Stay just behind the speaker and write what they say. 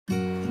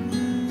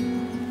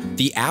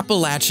The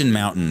Appalachian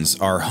Mountains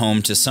are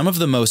home to some of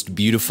the most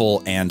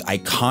beautiful and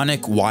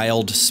iconic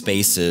wild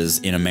spaces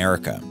in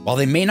America. While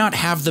they may not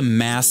have the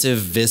massive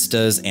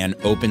vistas and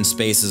open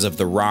spaces of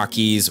the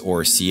Rockies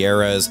or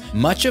Sierras,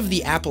 much of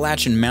the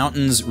Appalachian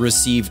Mountains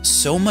receive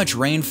so much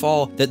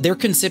rainfall that they're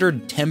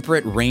considered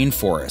temperate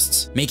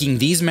rainforests, making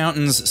these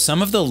mountains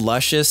some of the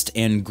lushest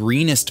and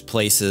greenest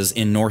places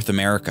in North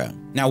America.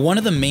 Now, one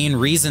of the main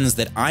reasons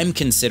that I'm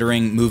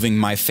considering moving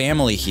my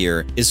family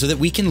here is so that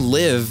we can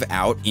live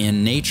out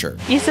in nature.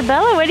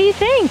 Isabella, what do you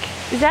think?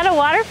 Is that a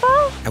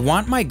waterfall? I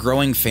want my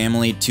growing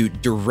family to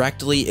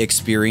directly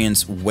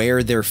experience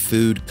where their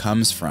food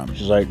comes from.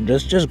 She's like,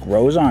 this just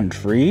grows on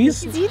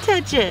trees? You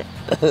touch it.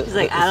 She's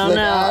like, I don't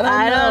know.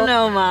 I don't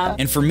know, Mom.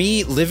 And for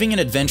me, living an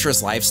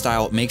adventurous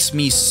lifestyle makes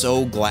me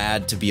so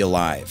glad to be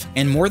alive.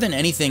 And more than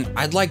anything,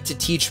 I'd like to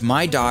teach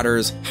my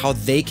daughters how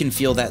they can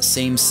feel that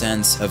same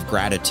sense of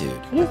gratitude.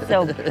 He's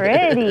so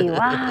pretty,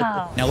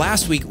 wow. Now,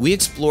 last week, we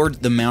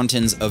explored the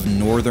mountains of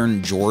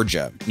northern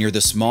Georgia, near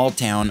the small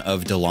town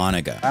of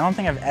Dahlonega. I don't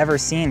think I've ever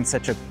seen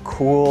such a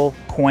cool,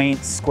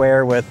 quaint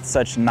square with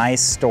such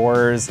nice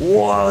stores.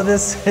 Whoa,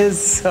 this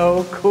is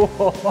so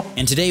cool.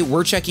 And today,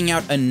 we're checking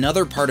out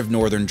another part of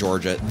northern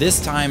Georgia, this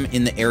time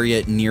in the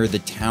area near the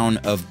town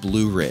of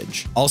Blue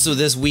Ridge. Also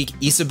this week,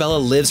 Isabella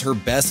lives her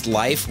best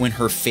life when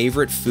her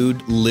favorite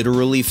food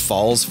literally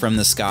falls from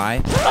the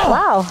sky. Oh,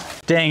 wow.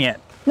 Dang it.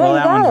 No, Well,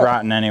 that one's it.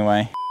 rotten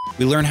anyway.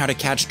 We learn how to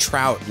catch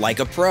trout like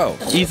a pro.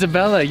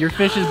 Isabella, your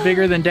fish is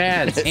bigger than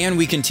Dad's. And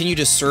we continue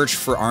to search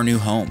for our new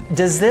home.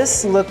 Does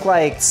this look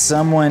like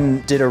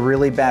someone did a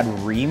really bad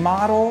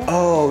remodel?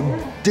 Oh,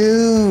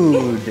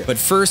 dude. But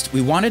first,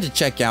 we wanted to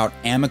check out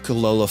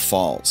Amicalola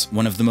Falls,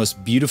 one of the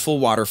most beautiful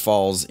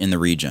waterfalls in the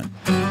region.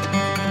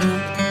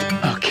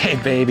 Okay,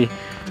 baby.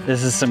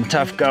 This is some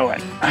tough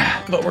going,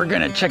 but we're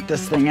gonna check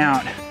this thing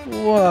out.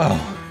 Whoa,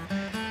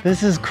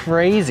 this is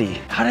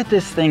crazy. How did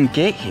this thing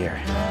get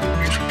here?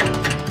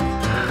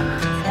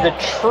 The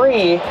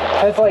tree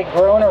has like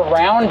grown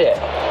around it.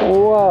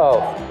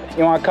 Whoa.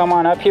 You wanna come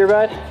on up here,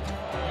 bud?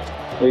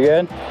 You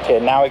good? Okay,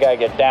 now we gotta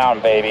get down,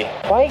 baby.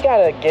 Why you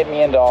gotta get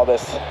me into all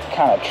this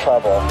kind of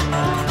trouble?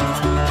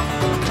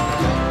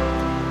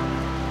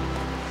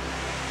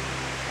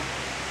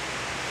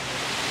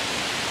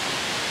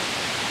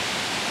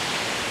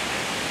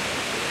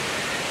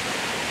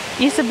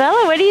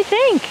 Isabella, what do you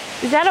think?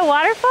 Is that a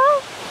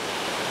waterfall?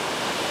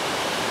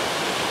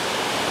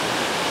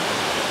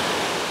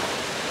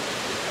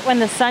 When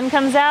the sun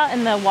comes out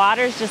and the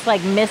water's just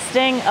like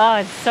misting, oh,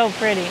 it's so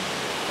pretty.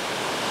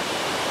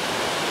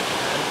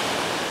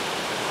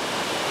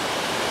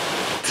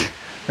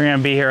 We're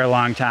gonna be here a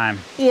long time.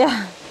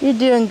 Yeah, you're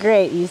doing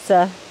great,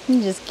 Isa.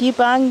 You just keep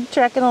on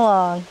trekking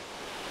along.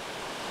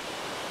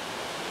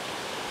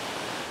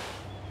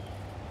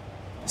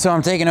 So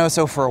I'm taking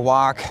Oso for a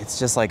walk. It's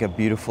just like a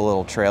beautiful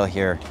little trail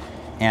here.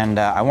 And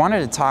I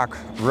wanted to talk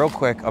real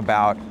quick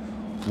about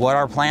what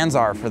our plans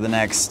are for the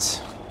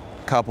next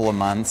couple of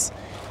months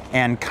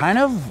and kind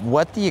of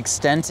what the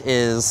extent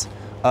is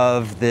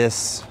of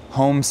this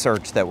home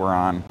search that we're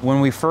on.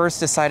 When we first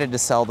decided to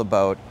sell the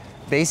boat,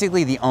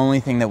 basically the only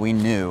thing that we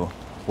knew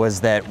was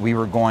that we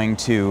were going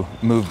to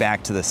move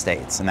back to the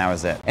States, and that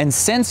was it. And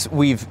since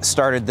we've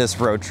started this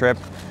road trip,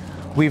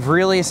 we've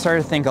really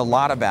started to think a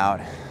lot about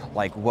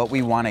like what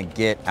we want to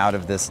get out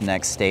of this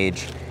next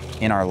stage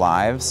in our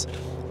lives.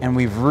 And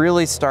we've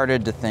really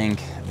started to think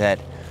that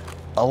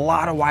a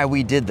lot of why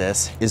we did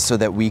this is so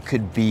that we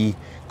could be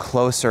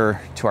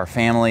closer to our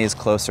families,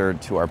 closer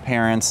to our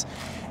parents,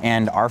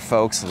 and our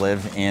folks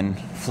live in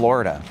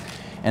Florida.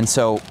 And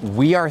so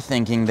we are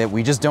thinking that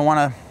we just don't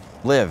want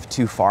to live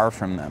too far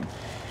from them.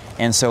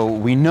 And so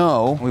we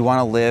know we want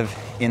to live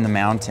in the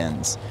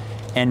mountains.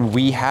 And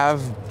we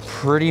have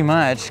pretty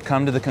much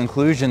come to the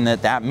conclusion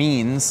that that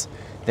means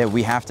that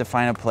we have to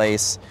find a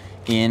place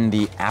in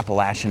the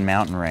Appalachian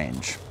mountain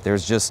range.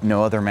 There's just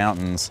no other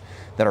mountains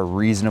that are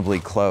reasonably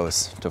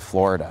close to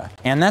Florida.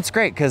 And that's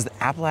great because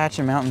the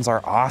Appalachian Mountains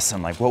are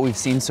awesome. Like what we've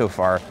seen so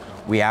far,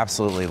 we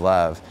absolutely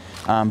love.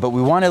 But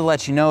we wanted to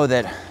let you know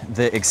that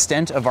the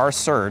extent of our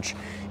search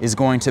is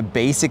going to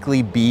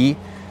basically be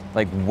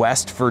like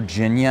West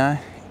Virginia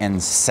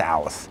and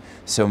south.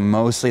 So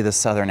mostly the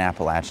southern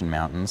Appalachian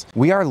Mountains.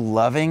 We are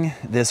loving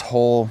this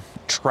whole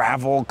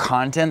travel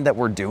content that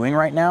we're doing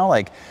right now.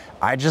 Like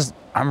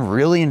I'm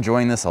really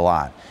enjoying this a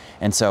lot.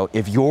 And so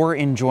if you're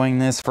enjoying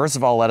this, first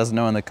of all, let us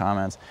know in the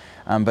comments.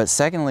 But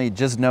secondly,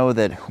 just know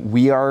that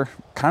we are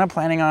kind of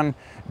planning on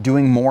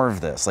doing more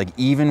of this. Like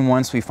even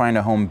once we find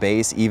a home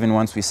base, even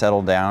once we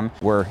settle down,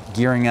 we're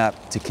gearing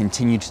up to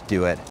continue to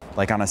do it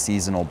like on a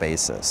seasonal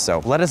basis. So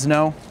let us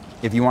know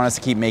if you want us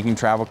to keep making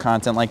travel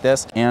content like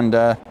this. And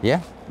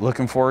yeah,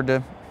 looking forward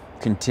to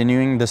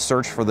continuing the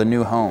search for the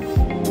new home.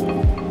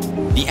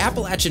 The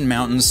Appalachian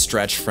Mountains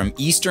stretch from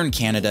eastern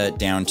Canada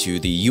down to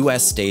the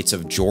US states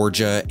of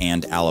Georgia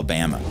and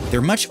Alabama.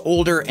 They're much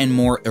older and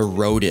more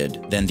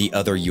eroded than the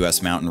other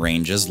US mountain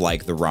ranges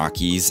like the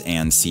Rockies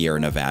and Sierra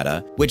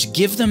Nevada, which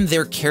give them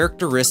their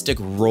characteristic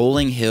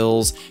rolling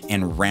hills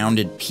and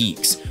rounded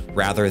peaks,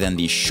 rather than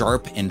the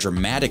sharp and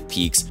dramatic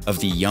peaks of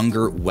the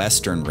younger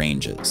western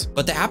ranges.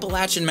 But the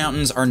Appalachian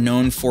Mountains are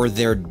known for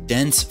their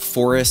dense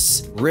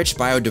forests, rich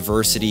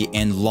biodiversity,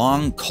 and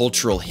long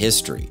cultural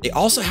history. They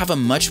also have a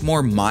much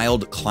more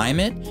mild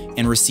climate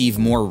and receive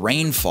more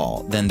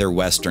rainfall than their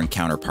western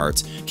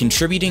counterparts,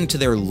 contributing to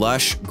their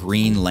lush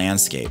green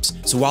landscapes.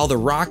 So while the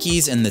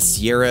Rockies and the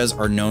Sierras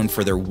are known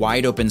for their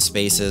wide open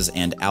spaces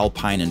and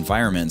alpine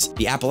environments,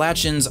 the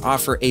Appalachians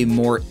offer a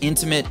more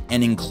intimate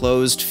and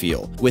enclosed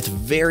feel, with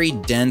very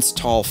dense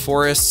tall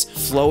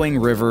forests, flowing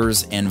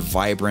rivers, and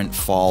vibrant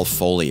fall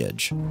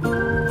foliage.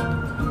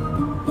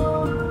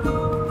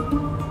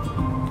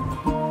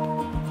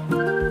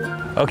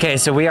 Okay,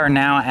 so we are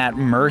now at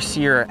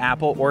Mercier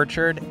Apple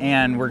Orchard,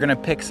 and we're gonna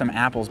pick some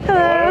apples.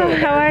 Hello,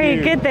 how are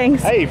you? Good,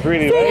 thanks. Hey,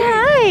 pretty Say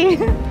lady.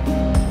 hi.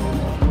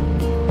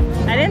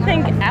 I didn't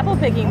think apple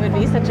picking would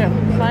be such a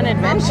fun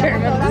adventure,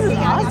 but this is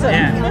awesome.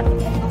 Yeah.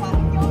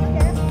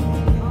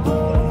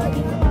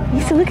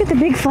 Lisa, look at the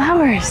big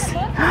flowers.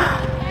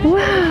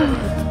 Wow.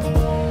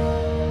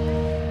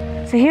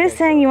 So he was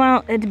saying you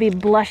want it to be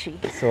blushy.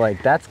 So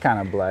like that's kind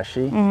of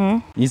blushy.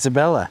 Mm-hmm.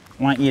 Isabella,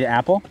 want to eat an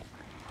apple?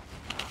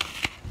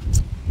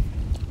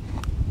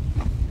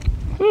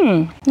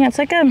 Yeah, it's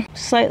like a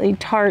slightly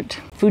tart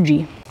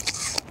Fuji.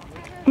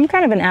 I'm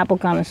kind of an apple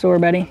connoisseur,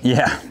 buddy.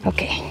 Yeah.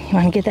 Okay, you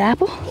want to get the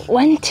apple?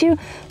 1, 2,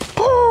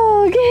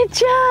 oh, good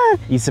job.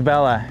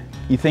 Isabella,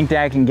 you think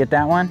Dad can get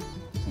that one?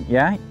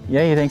 Yeah?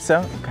 Yeah, you think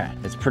so? Okay,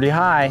 it's pretty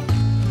high.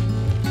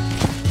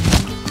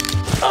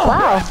 Oh,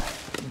 wow.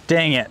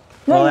 Dang it.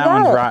 No, Well, you that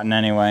got one's it. rotten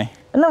anyway.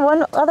 And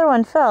the other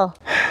one fell.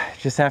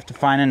 Just have to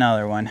find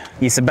another one.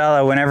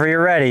 Isabella, whenever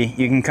you're ready,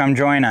 you can come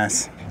join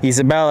us.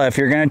 Isabella, if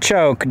you're gonna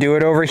choke, do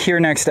it over here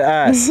next to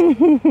us.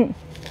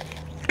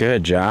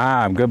 Good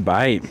job, good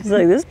bite. He's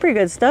like, this is pretty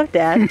good stuff,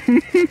 Dad.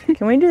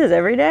 Can we do this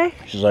every day?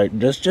 She's like,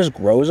 this just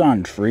grows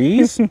on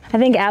trees? I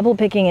think apple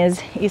picking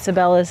is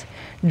Isabella's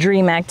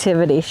dream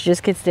activity. She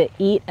just gets to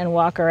eat and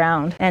walk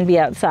around and be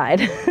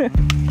outside.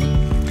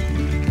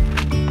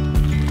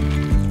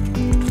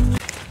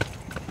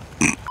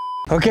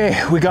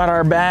 Okay, we got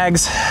our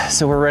bags,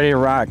 so we're ready to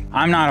rock.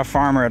 I'm not a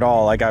farmer at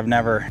all, like I've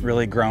never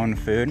really grown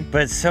food,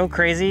 but it's so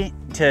crazy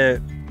to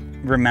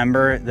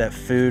remember that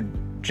food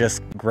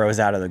just grows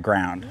out of the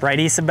ground. Right,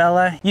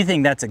 Isabella? You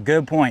think that's a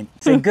good point.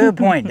 It's a good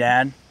point,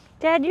 Dad.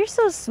 Dad, you're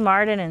so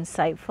smart and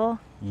insightful.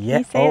 Yeah. Can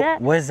you say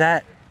that? What is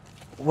that?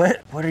 What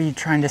are you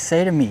trying to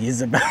say to me,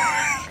 Isabella?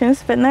 Can I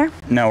spit in there?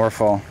 No, we're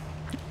full.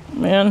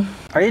 Man.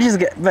 Are you just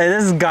but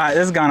this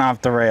has gone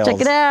off the rails.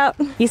 Check it out.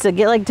 He said,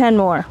 get like 10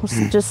 more.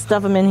 Let's just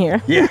stuff them in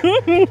here. Yeah.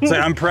 So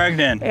I'm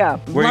pregnant. Yeah.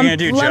 What are you gonna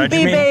do, judge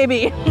lumpy me?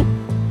 Baby.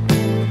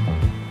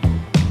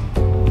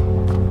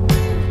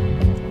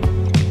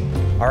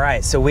 All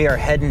right, so we are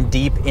heading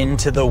deep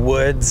into the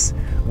woods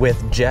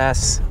with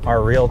Jess,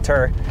 our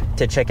realtor,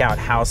 to check out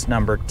house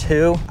number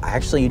 2. I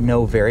actually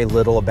know very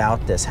little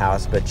about this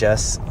house, but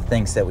Jess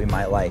thinks that we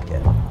might like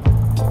it.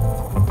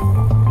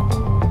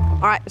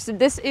 All right, so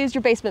this is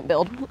your basement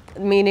build,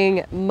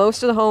 meaning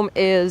most of the home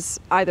is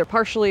either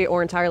partially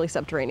or entirely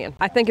subterranean.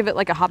 I think of it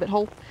like a hobbit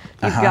hole.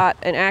 You've got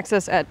an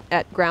access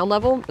at ground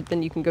level, but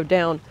then you can go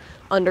down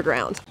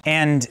underground.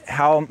 And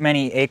how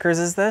many acres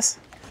is this?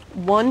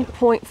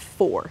 1.4.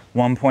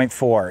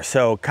 1.4,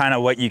 so kind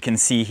of what you can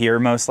see here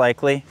most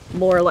likely.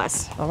 More or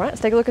less. All right, let's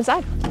take a look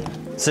inside.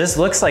 So this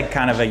looks like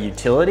kind of a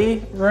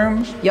utility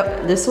room.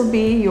 Yep, this will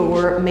be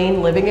your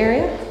main living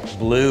area.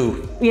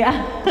 Blue.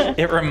 Yeah.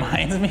 It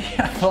reminds me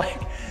of like,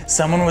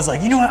 someone was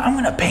like, you know what, I'm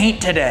gonna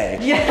paint today.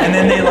 Yeah. And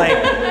then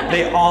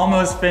they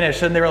almost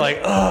finished and they were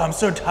like, oh, I'm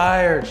so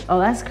tired. Oh,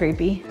 that's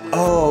creepy.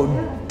 Oh,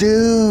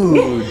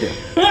 dude.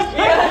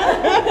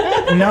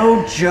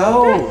 No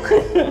joke.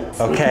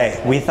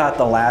 Okay, we thought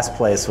the last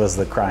place was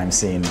the crime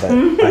scene, but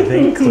I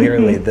think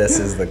clearly this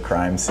is the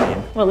crime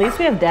scene. Well, at least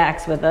we have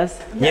Dax with us.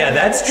 Yeah,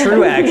 that's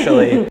true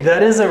actually.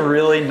 That is a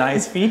really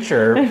nice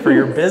feature for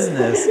your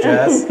business,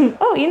 Jess.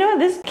 Oh, you know what?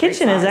 This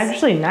kitchen is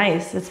actually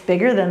nice. It's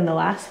bigger than the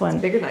last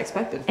one. Bigger than I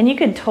expected. And you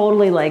could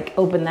totally like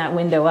open that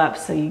window up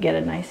so you get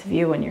a nice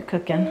view when you're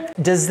cooking.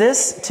 Does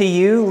this to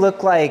you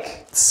look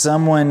like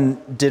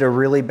someone did a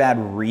really bad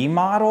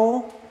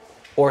remodel?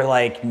 Or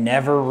like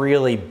never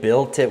really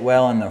built it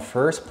well in the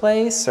first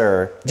place?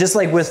 Or just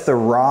like with the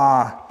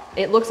raw?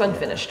 It looks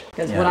unfinished,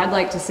 because what I'd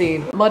like to see,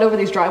 mud over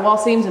these drywall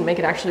seams and make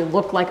it actually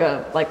look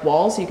like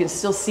walls, so you can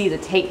still see the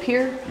tape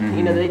here.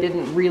 You know, they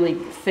didn't really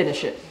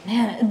finish it.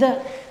 Man,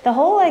 the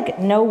whole like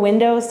no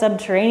window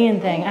subterranean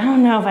thing, I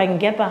don't know if I can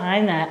get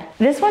behind that.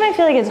 This one I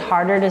feel like it's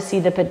harder to see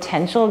the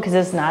potential because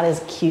it's not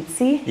as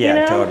cutesy. Yeah, you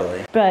know?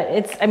 totally. But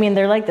it's, I mean,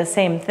 they're like the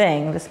same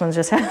thing. This one's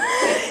just, he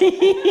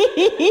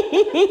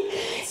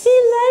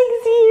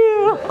likes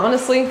you.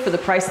 Honestly, for the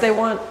price they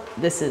want,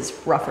 this is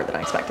rougher than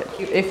I expected.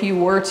 If you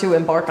were to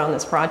embark on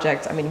this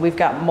project, I mean, we've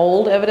got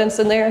mold evidence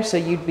in there, so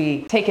you'd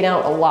be taking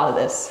out a lot of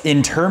this.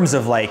 In terms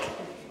of like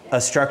a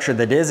structure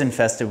that is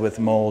infested with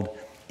mold,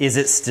 is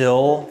it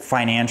still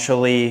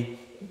financially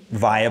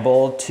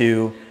viable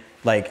to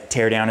like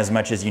tear down as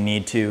much as you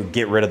need to,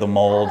 get rid of the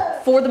mold?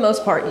 For the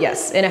most part,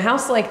 yes. In a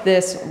house like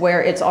this,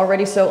 where it's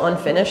already so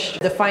unfinished,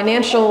 the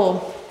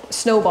financial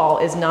snowball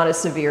is not as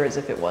severe as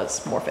if it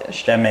was more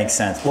finished. That makes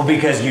sense. Well,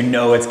 because you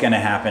know it's gonna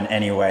happen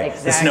anyway.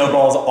 Exactly. The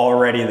snowball's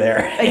already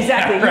there.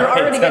 Exactly. Yeah, You're right.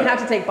 already gonna have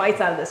to take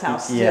bites out of this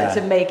house Yeah. to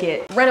make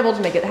it rentable,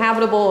 to make it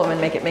habitable, and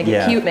make it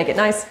cute, make it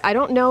nice. I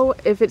don't know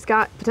if it's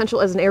got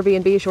potential as an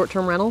Airbnb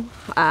short-term rental,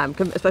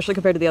 especially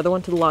compared to the other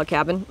one, to the log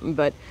cabin,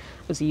 but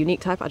it was a unique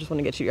type. I just want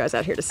to get you guys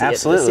out here to see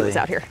Absolutely. it, to see what's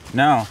out here.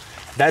 No,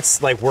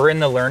 that's like, we're in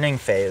the learning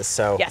phase,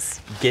 so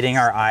Yes. getting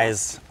our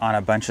eyes on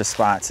a bunch of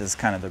spots is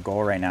kind of the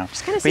goal right now.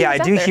 Just kinda But see yeah, I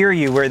what's do out there. hear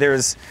you where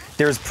there's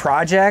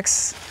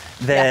projects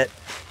that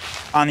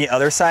on the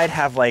other side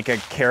have like a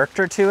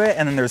character to it,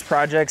 and then there's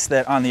projects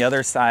that on the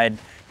other side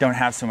don't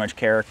have so much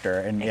character.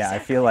 And yeah, I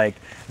feel like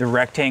the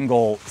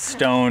rectangle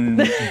stone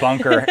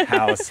bunker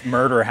house,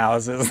 murder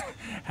houses,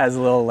 has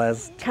a little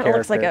less Kind of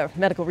looks like a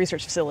medical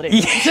research facility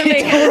Yeah, to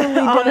me,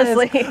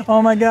 honestly.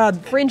 Oh my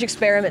God. Fringe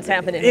experiments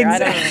happening here. I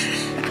don't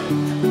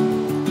know.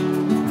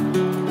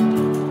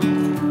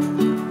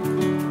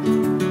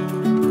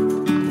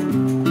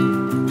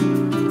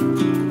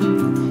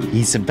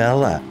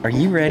 Isabella, are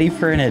you ready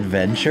for an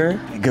adventure?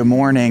 Good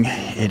morning.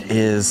 It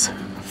is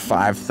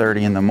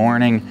 5:30 in the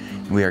morning.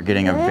 We are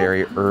getting a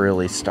very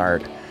early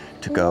start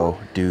to go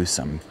do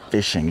some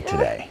fishing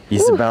today.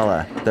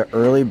 Isabella, the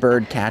early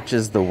bird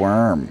catches the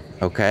worm,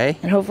 okay?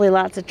 And hopefully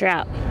lots of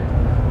trout.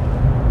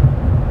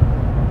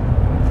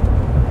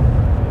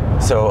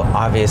 So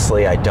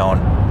obviously I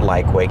don't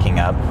like waking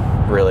up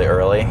really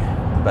early,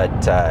 but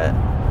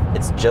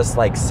it's just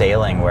like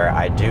sailing, where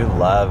I do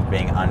love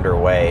being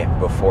underway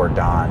before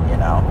dawn, you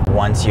know?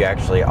 Once you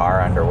actually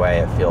are underway,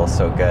 it feels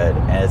so good.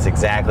 And it's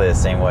exactly the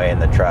same way in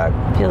the truck.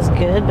 Feels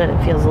good, but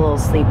it feels a little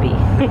sleepy.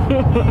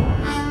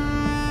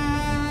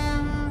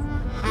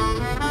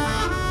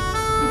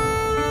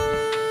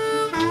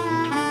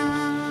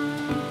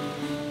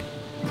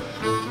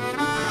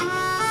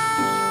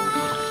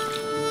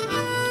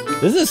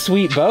 This is a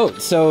sweet boat.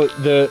 So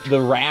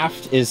the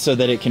raft is so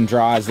that it can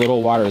draw as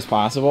little water as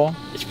possible.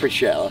 It's pretty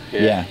shallow.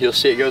 Yeah. You'll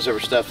see it goes over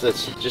stuff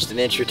that's just an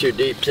inch or two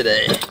deep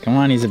today. Come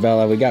on,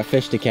 Isabella, we got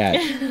fish to catch.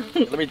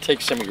 Let me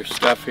take some of your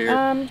stuff here.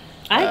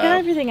 I got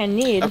everything I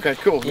need. Okay,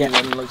 cool. Yeah. And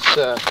then let's,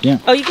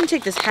 Oh, you can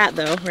take this hat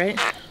though, right?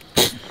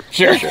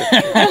 Sure.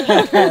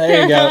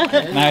 There you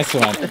go. Nice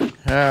one.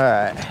 all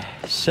right.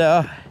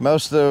 So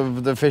most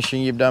of the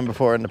fishing you've done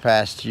before in the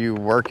past, you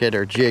work it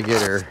or jig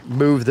it or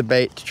move the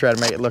bait to try to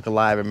make it look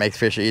alive and make the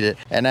fish eat it.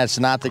 And that's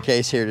not the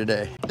case here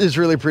today. It's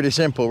really pretty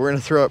simple. We're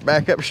gonna throw it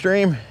back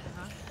upstream.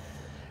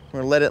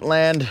 We're gonna let it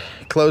land,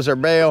 close our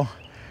bail,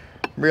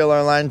 reel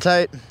our line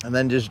tight, and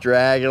then just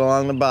drag it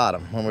along the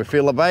bottom. When we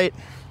feel a bite,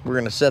 we're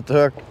gonna set the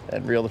hook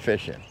and reel the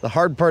fish in. The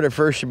hard part at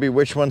first should be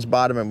which one's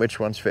bottom and which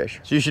one's fish.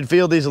 So you should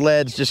feel these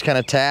leads just kind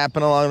of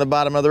tapping along the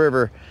bottom of the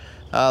river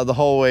the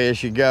whole way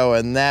as you go,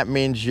 and that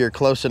means you're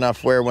close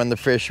enough where when the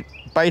fish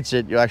bites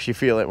it, you'll actually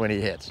feel it when he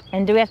hits.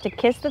 And do we have to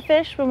kiss the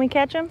fish when we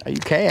catch them? You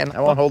can.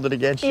 I won't hold it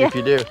against you if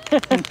you do.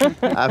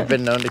 I've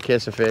been known to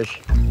kiss a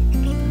fish.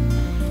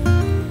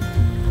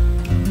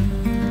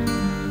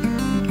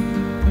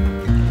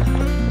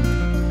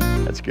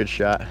 That's a good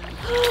shot.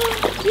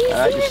 All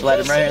right, just slide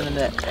him right in the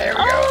net. There we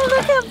go. Oh,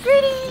 look how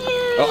pretty he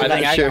is. Oh, I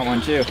think I got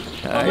one too.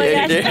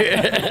 Yeah, you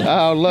did.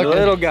 Oh, look.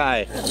 Little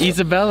guy.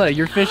 Isabella,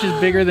 your fish is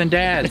bigger than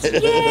Dad's.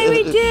 Yay,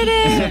 we did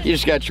it. You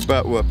just got your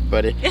butt whooped,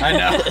 buddy. I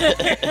know.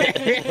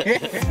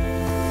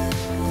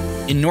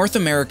 In North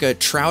America,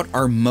 trout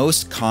are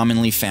most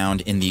commonly found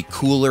in the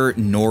cooler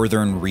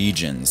northern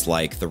regions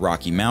like the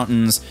Rocky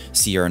Mountains,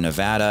 Sierra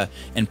Nevada,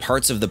 and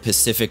parts of the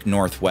Pacific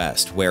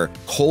Northwest, where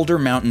colder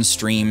mountain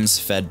streams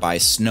fed by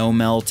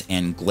snowmelt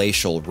and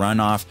glacial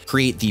runoff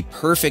create the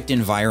perfect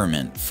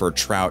environment for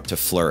trout to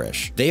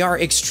flourish. They are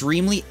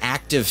extremely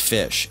active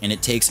fish, and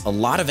it takes a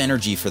lot of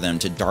energy for them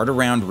to dart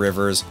around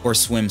rivers or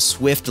swim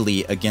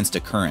swiftly against a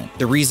current.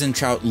 The reason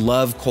trout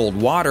love cold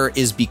water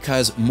is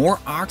because more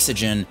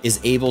oxygen is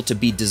able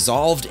to be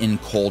dissolved in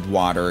cold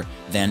water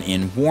than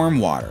in warm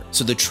water.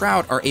 So the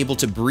trout are able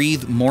to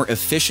breathe more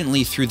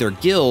efficiently through their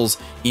gills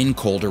in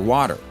colder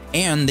water.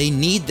 And they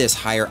need this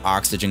higher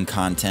oxygen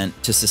content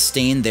to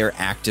sustain their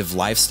active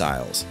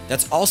lifestyles.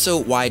 That's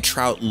also why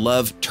trout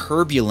love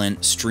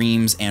turbulent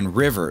streams and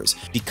rivers,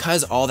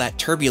 because all that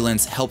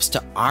turbulence helps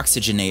to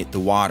oxygenate the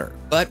water.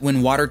 But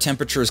when water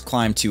temperatures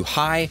climb too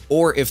high,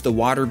 or if the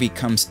water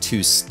becomes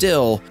too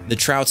still, the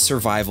trout's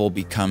survival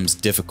becomes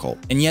difficult.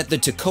 And yet the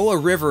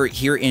Toccoa River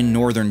here in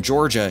northern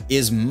Georgia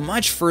is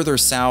much further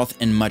south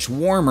and much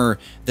warmer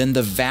than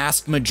the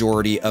vast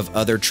majority of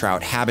other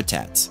trout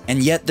habitats.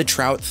 And yet the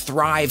trout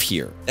thrive thrive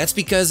here. That's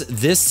because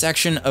this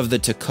section of the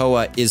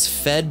Toccoa is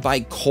fed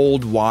by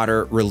cold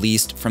water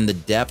released from the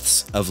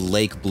depths of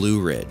Lake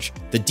Blue Ridge.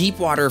 The deep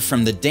water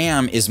from the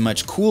dam is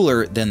much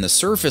cooler than the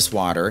surface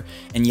water,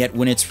 and yet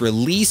when it's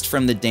released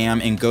from the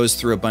dam and goes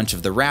through a bunch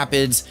of the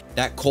rapids,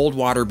 that cold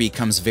water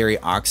becomes very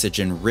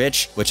oxygen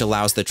rich, which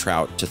allows the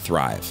trout to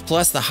thrive.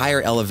 Plus, the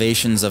higher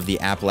elevations of the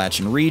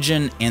Appalachian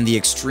region and the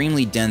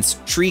extremely dense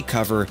tree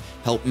cover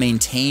help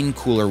maintain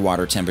cooler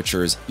water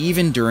temperatures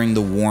even during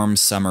the warm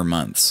summer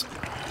months.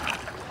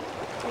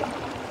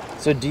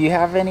 So do you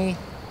have any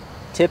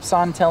tips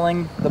on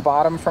telling the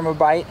bottom from a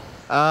bite?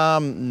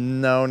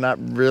 No, not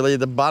really.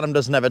 The bottom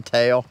doesn't have a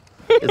tail.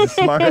 It's a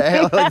smart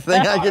aleck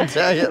thing I can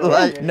tell you.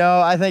 Like, no,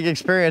 I think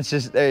experience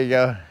is, there you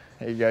go.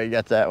 There you go, you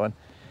got that one.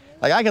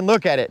 Like, I can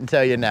look at it and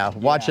tell you now,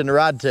 watching the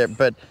rod tip,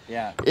 but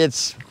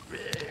it's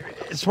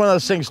one of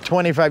those things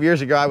 25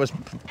 years ago, I was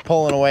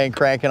pulling away and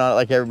cranking on it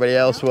like everybody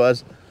else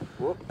was.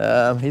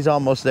 He's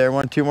almost there.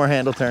 1, 2 more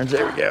handle turns.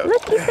 There we go.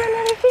 Look, you saw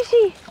another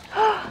fishy.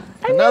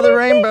 Another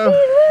rainbow.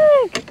 Fishy,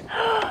 look.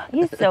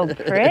 He's so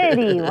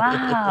pretty.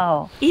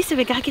 Wow. Issa,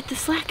 we gotta get the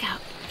slack out.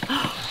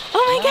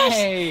 Oh my gosh,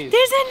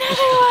 there's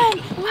another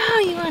one. Wow,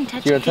 you want to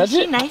touch You it? want to touch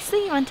it? Nicely,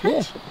 you want to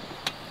touch?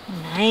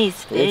 Yeah.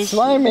 Nice fish. It's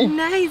slimy.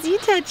 Nice, you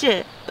touch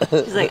it.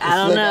 She's like, I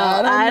don't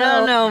know. I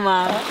don't know,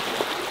 Mom.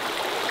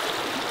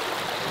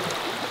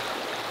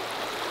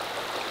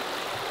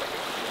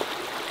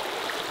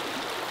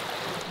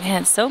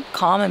 Man, it's so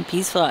calm and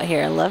peaceful out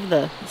here. I love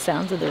the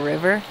sounds of the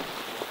river.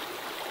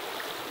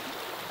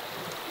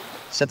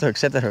 Set the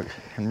hook,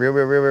 and reel.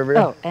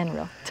 Oh, and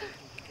reel.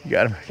 You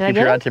got him. Did I Keep get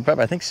your rod him? tip up.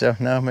 I think so.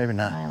 No, maybe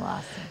not. I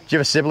lost him. Do you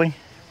have a sibling?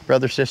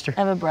 Brother, sister?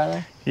 I have a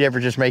brother. You ever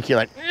just make you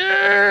like,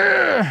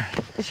 "Ugh."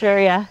 Sure,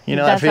 yeah. You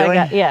know That's that what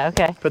I feeling? got. Yeah,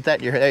 okay. Put that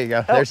in your, there you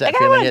go. There's I that got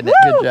feeling, one. isn't it?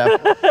 Good job.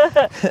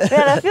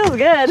 Yeah, that feels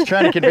good. Just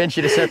trying to convince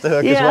you to set the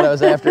hook is what I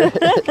was after.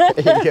 There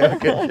you go,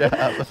 good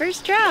job.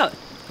 First trout.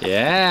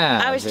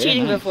 Yeah. I was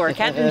cheating before.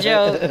 Captain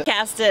Joe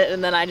cast it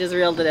and then I just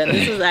reeled it in.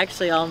 This was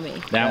actually all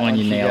me. That one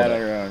you nailed got it.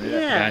 her own,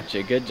 Yeah.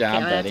 Gotcha. Good job, Okay,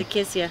 I'm gonna have buddy. to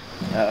kiss you.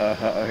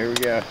 Uh-oh, here we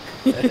go.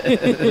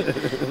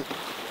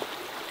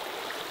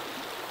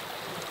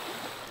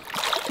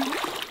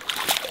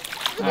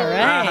 All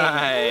right.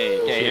 Right.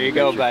 Okay, here you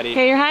go, buddy.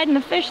 Okay, you're hiding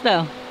the fish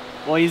though.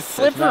 Well, he's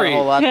Not a slippery.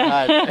 whole lot to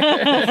hide.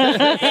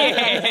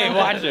 Hey,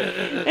 watch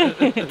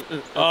it.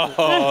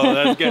 Oh,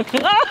 that's good.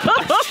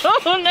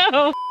 Oh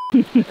no.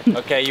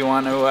 Okay, you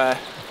want to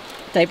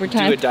Diaper do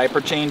time. a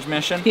diaper change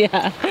mission?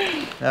 Yeah.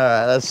 All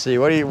right, let's see.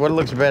 What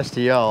looks best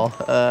to y'all?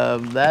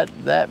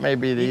 That may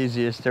be the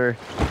easiest. Or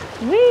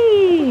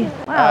Whee! Wow,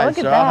 all right, look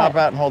at so that. I'll hop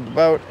out and hold the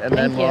boat, and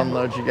then Thank we'll you.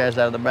 unload you guys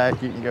out of the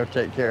back. You can go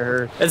take care of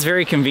her. It's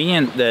very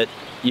convenient that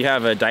you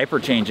have a diaper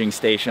changing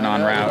station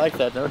on You route. like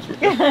that, don't you?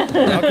 Don't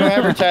go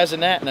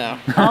advertising that now.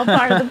 All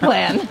part of the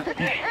plan.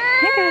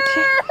 I got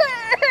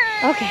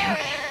you. Okay.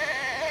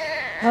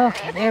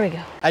 Okay, there we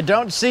go. I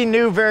don't see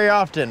new very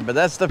often, but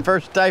that's the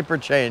first diaper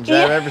change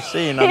I've ever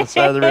seen on the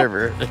side of the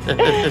river.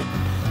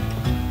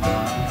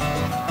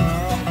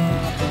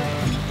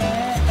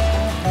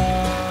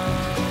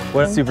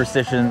 What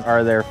superstitions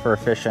are there for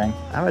fishing?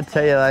 I'm gonna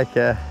tell you like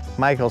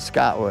Michael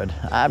Scott would.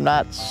 I'm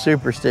not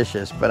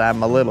superstitious, but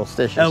I'm a little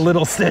stitious. A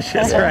little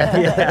stitches,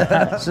 right?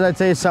 Yeah. So I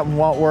tell you something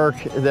won't work,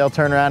 they'll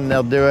turn around and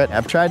they'll do it.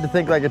 I've tried to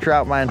think like a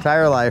trout my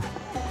entire life,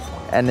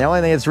 and the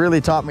only thing it's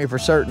really taught me for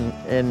certain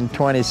in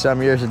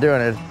 20-some years of doing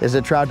it is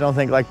that trout don't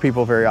think like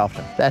people very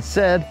often. That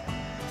said,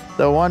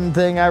 the one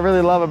thing I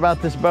really love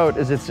about this boat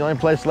is it's the only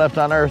place left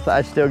on earth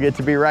I still get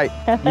to be right.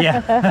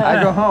 Yeah.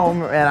 I go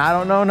home and I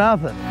don't know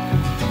nothing.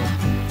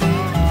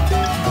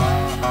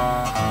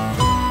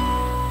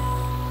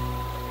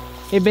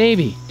 Hey,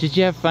 baby, did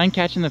you have fun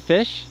catching the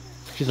fish?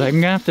 She's like, I'm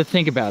gonna have to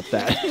think about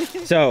that.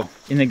 So,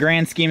 in the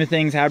grand scheme of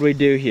things, how'd we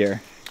do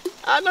here?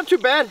 Not too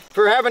bad.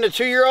 For having a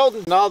 2-year-old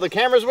and all the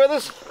cameras with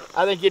us,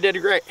 I think you did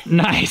great.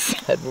 Nice.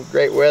 Had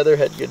great weather,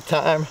 had a good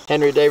time.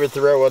 Henry David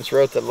Thoreau once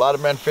wrote that a lot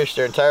of men fish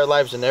their entire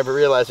lives and never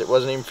realized it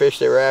wasn't even fish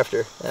they were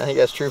after. And I think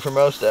that's true for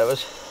most of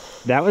us.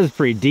 That was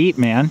pretty deep,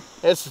 man.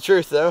 It's the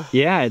truth, though.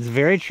 Yeah, it's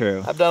very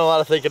true. I've done a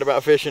lot of thinking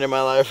about fishing in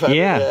my life. I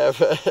Yeah. really have.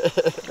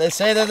 They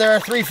say that there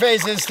are 3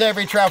 phases to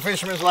every trout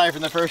fisherman's life,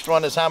 and the first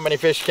one is how many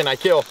fish can I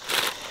kill?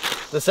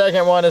 The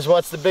second one is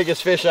what's the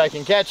biggest fish I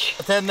can catch?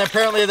 But then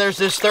apparently there's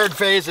this third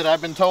phase that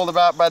I've been told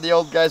about by the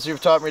old guys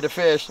who've taught me to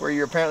fish, where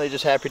you're apparently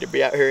just happy to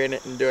be out here in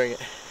it and doing it.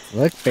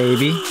 Look,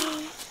 baby.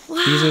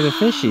 These are the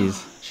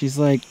fishies. She's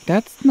like,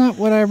 that's not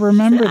what I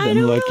remember them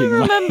looking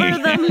like. I don't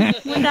remember them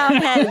without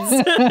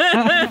heads.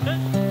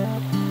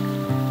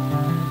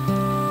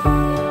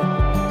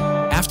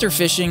 After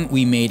fishing,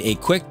 we made a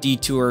quick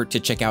detour to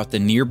check out the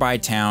nearby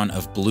town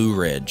of Blue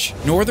Ridge.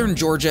 Northern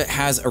Georgia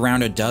has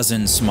around a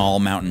dozen small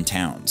mountain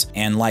towns,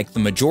 and like the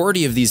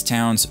majority of these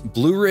towns,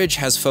 Blue Ridge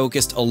has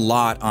focused a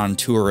lot on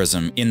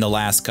tourism in the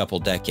last couple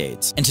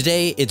decades. And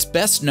today, it's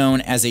best known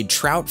as a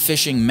trout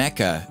fishing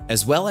mecca,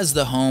 as well as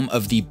the home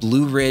of the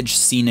Blue Ridge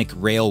Scenic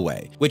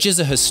Railway, which is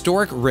a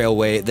historic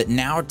railway that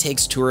now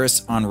takes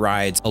tourists on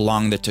rides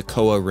along the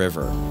Toccoa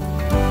River.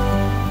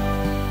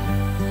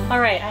 All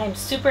right, I am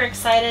super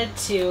excited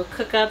to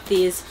cook up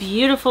these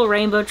beautiful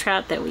rainbow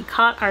trout that we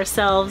caught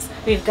ourselves.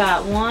 We've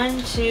got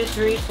 1, 2,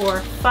 3, 4,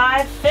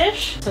 5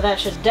 fish, so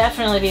that should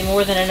definitely be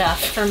more than enough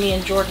for me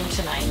and Jordan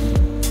tonight.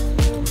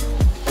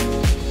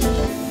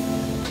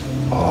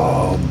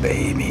 Oh,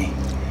 baby.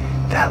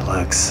 That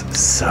looks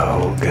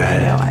so good. I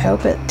know, I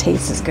hope it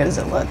tastes as good as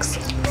it looks.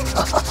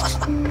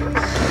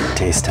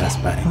 Taste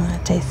test, buddy. I'm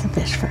gonna taste the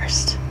fish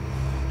first.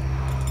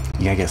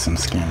 You gotta get some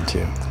skin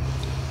too.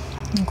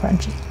 And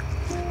crunchy.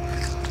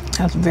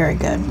 That's very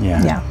good.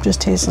 Yeah. Yeah,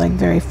 just tastes like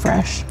very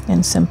fresh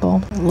and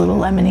simple, a little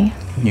lemony.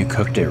 You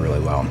cooked it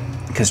really well.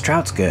 Because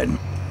trout's good,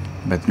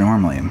 but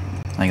normally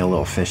like a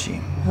little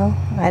fishy. Well,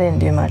 I didn't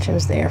do much, it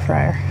was the air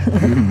fryer.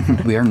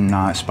 We are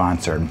not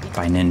sponsored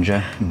by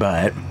Ninja,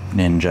 but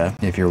Ninja,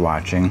 if you're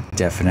watching,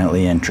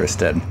 definitely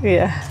interested.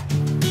 Yeah.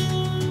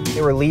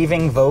 We're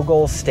leaving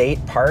Vogel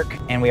State Park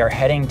and we are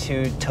heading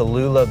to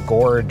Tallulah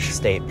Gorge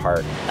State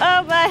Park.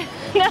 Oh, but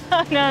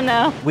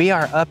no. We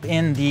are up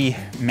in the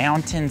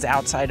mountains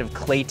outside of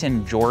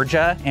Clayton,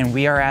 Georgia, and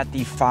we are at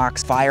the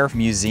Fox Fire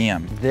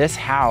Museum. This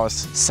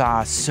house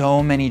saw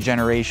so many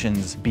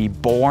generations be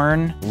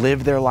born,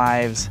 live their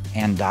lives,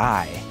 and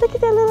die. Look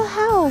at that little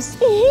house.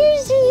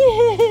 Here she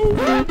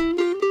is.